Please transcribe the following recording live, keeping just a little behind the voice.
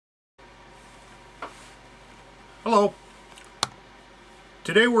Hello.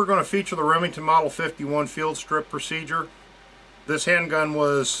 Today we're going to feature the Remington Model 51 field strip procedure. This handgun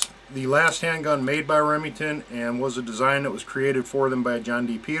was the last handgun made by Remington and was a design that was created for them by John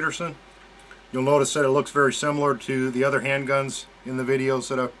D. Peterson. You'll notice that it looks very similar to the other handguns in the videos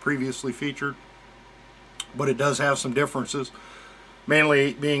that I've previously featured, but it does have some differences.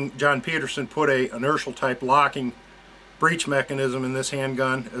 Mainly being John Peterson put a inertial type locking breech mechanism in this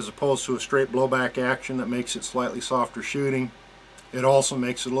handgun as opposed to a straight blowback action that makes it slightly softer shooting. It also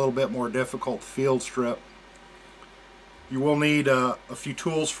makes it a little bit more difficult to field strip. You will need a few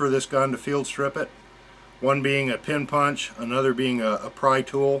tools for this gun to field strip it. One being a pin punch, another being a pry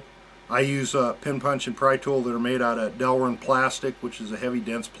tool. I use a pin punch and pry tool that are made out of Delrin plastic, which is a heavy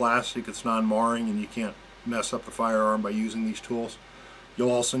dense plastic. It's non-marring and you can't mess up the firearm by using these tools. You'll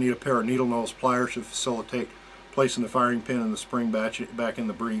also need a pair of needle nose pliers to facilitate placing the firing pin and the spring back in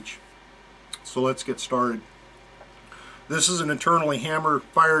the breech. So let's get started. This is an internally hammer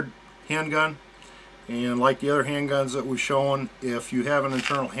fired handgun, and like the other handguns that we've shown, if you have an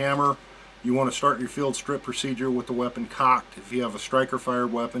internal hammer, you want to start your field strip procedure with the weapon cocked. If you have a striker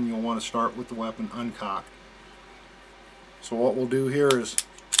fired weapon, you'll want to start with the weapon uncocked. So what we'll do here is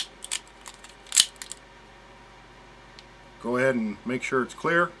go ahead and make sure it's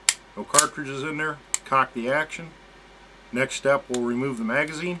clear, no cartridges in there. Cock the action. Next step, we'll remove the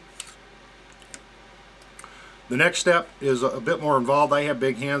magazine. The next step is a bit more involved. I have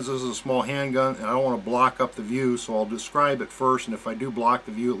big hands. This is a small handgun and I don't want to block up the view, so I'll describe it first, and if I do block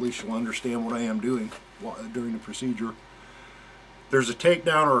the view, at least you'll understand what I am doing during the procedure. There's a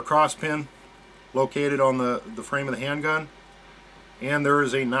takedown or a cross pin located on the frame of the handgun, and there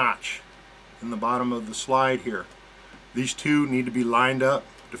is a notch in the bottom of the slide here. These two need to be lined up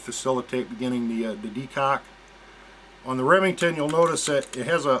to facilitate beginning the decock. On the Remington, you'll notice that it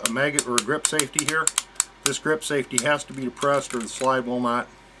has a magnet or a grip safety here. This grip safety has to be depressed or the slide will not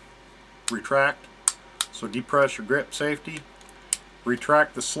retract. So depress your grip safety,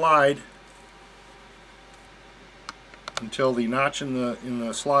 retract the slide until the notch in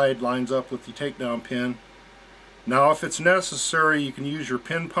the slide lines up with the takedown pin. Now if it's necessary, you can use your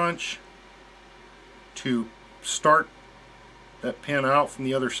pin punch to start that pin out from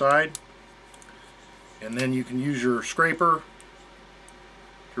the other side, and then you can use your scraper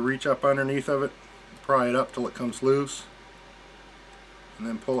to reach up underneath of it, pry it up till it comes loose, and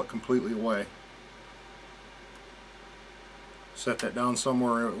then pull it completely away. Set that down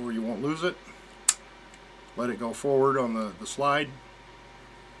somewhere where you won't lose it. Let it go forward on the slide.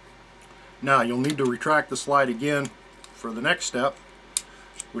 Now you'll need to retract the slide again for the next step,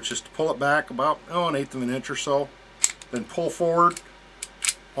 which is to pull it back about 1/8 of an inch or so. Then pull forward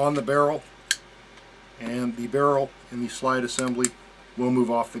on the barrel, and the barrel in the slide assembly will move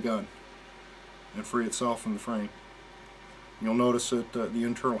off the gun and free itself from the frame. You'll notice that the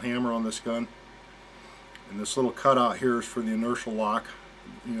internal hammer on this gun and this little cutout here is for the inertial lock,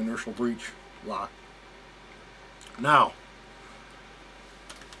 the inertial breech lock. Now,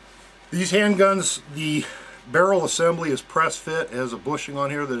 these handguns, the barrel assembly is press fit. It has a bushing on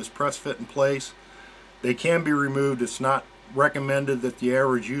here that is press fit in place. They can be removed. It's not recommended that the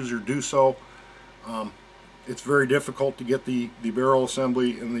average user do so. It's very difficult to get the barrel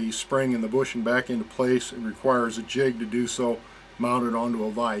assembly and the spring and the bushing back into place. It requires a jig to do so, mounted onto a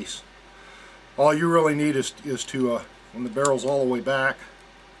vise. All you really need is to, when the barrel's all the way back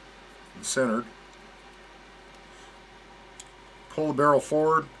and centered, pull the barrel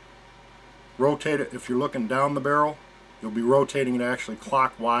forward, rotate it. If you're looking down the barrel, you'll be rotating it actually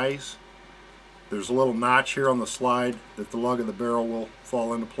clockwise. There's a little notch here on the slide that the lug of the barrel will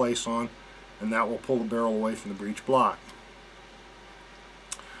fall into place on, and that will pull the barrel away from the breech block.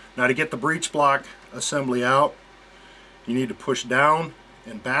 Now to get the breech block assembly out, you need to push down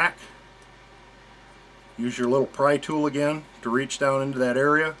and back. Use your little pry tool again to reach down into that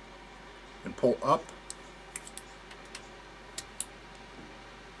area and pull up.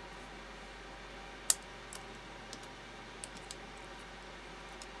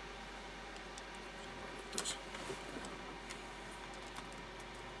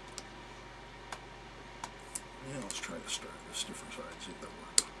 Yeah, let's try to start this different side, see if that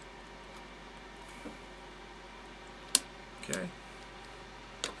works. Okay.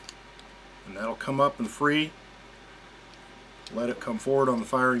 And that'll come up and free. Let it come forward on the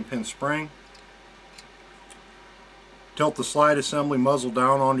firing pin spring. Tilt the slide assembly muzzle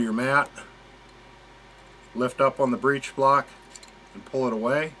down onto your mat. Lift up on the breech block and pull it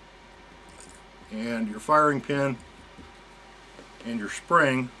away. And your firing pin and your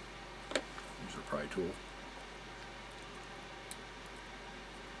spring, use your pry tool,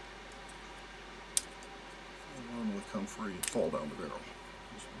 come free and fall down the barrel.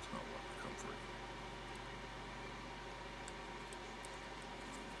 This one's not wanting to come free.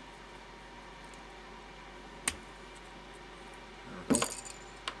 There we go.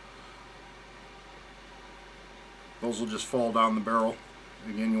 Those will just fall down the barrel.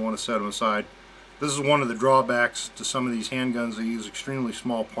 Again, you want to set them aside. This is one of the drawbacks to some of these handguns. They use extremely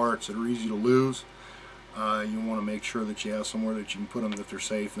small parts that are easy to lose. You want to make sure that you have somewhere that you can put them that they're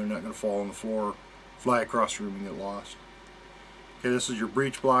safe and they're not going to fall on the floor, fly across the room and get lost. Okay, this is your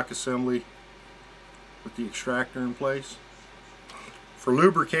breech block assembly with the extractor in place. For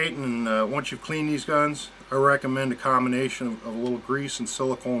lubricating, and once you've cleaned these guns, I recommend a combination of a little grease and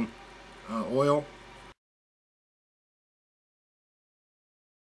silicone oil.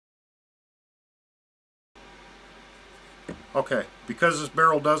 Okay, because this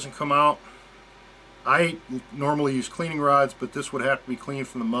barrel doesn't come out, I normally use cleaning rods, but this would have to be cleaned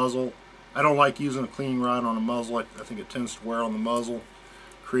from the muzzle. I don't like using a cleaning rod on a muzzle. I think it tends to wear on the muzzle,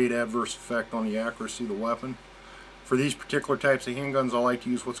 create adverse effect on the accuracy of the weapon. For these particular types of handguns, I like to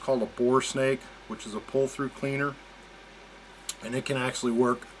use what's called a bore snake, which is a pull-through cleaner, and it can actually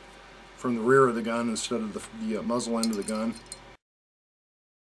work from the rear of the gun instead of the muzzle end of the gun.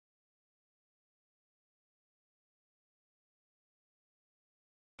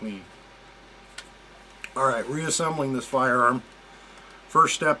 Clean. Alright, reassembling this firearm.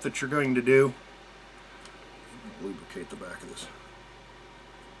 First step that you're going to do, lubricate the back of this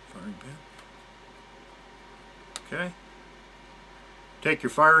firing pin. Okay. Take your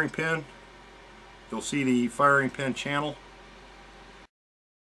firing pin. You'll see the firing pin channel.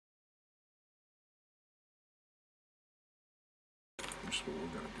 That's what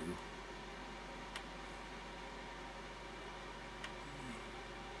we're going to do.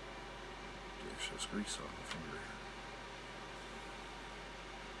 Excess grease on the finger here.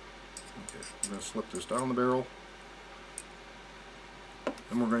 Okay, I'm going to slip this down the barrel.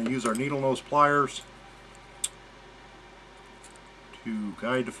 Then we're going to use our needle nose pliers to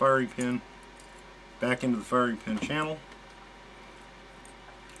guide the firing pin back into the firing pin channel.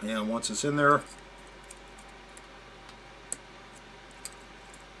 And once it's in there,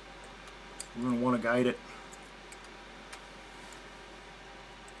 we're going to want to guide it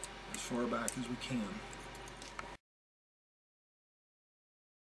as far back as we can.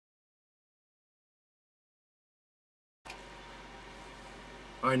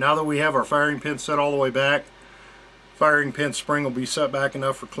 Alright, now that we have our firing pin set all the way back, firing pin spring will be set back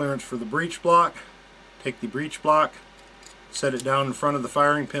enough for clearance for the breech block. Take the breech block, set it down in front of the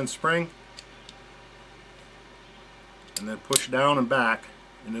firing pin spring, and then push down and back,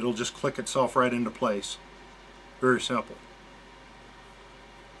 and it'll just click itself right into place. Very simple.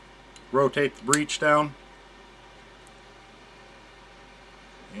 Rotate the breech down,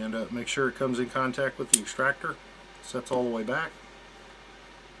 and make sure it comes in contact with the extractor. Sets all the way back.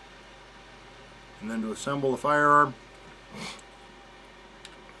 And then to assemble the firearm,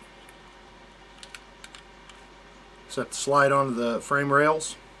 set the slide onto the frame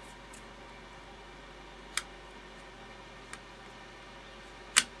rails.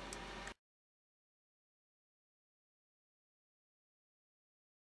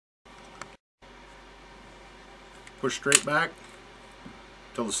 Push straight back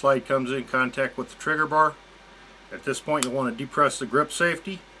until the slide comes in contact with the trigger bar. At this point, you'll want to depress the grip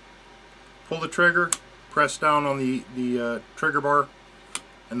safety. Pull the trigger, press down on the trigger bar,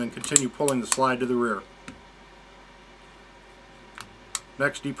 and then continue pulling the slide to the rear.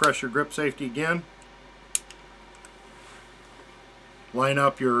 Next, depress your grip safety again. Line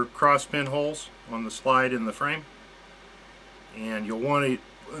up your cross pin holes on the slide in the frame, and you'll want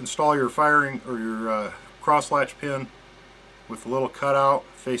to install your firing or your cross latch pin with a little cutout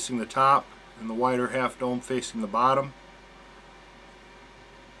facing the top and the wider half dome facing the bottom.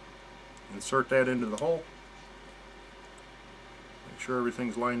 Insert that into the hole. Make sure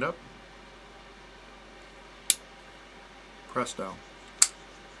everything's lined up. Press down.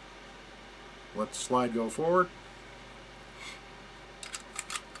 Let the slide go forward.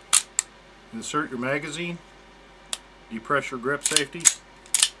 Insert your magazine. Depress your grip safety.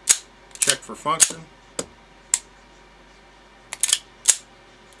 Check for function.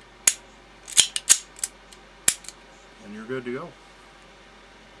 And you're good to go.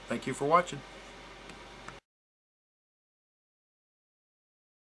 Thank you for watching.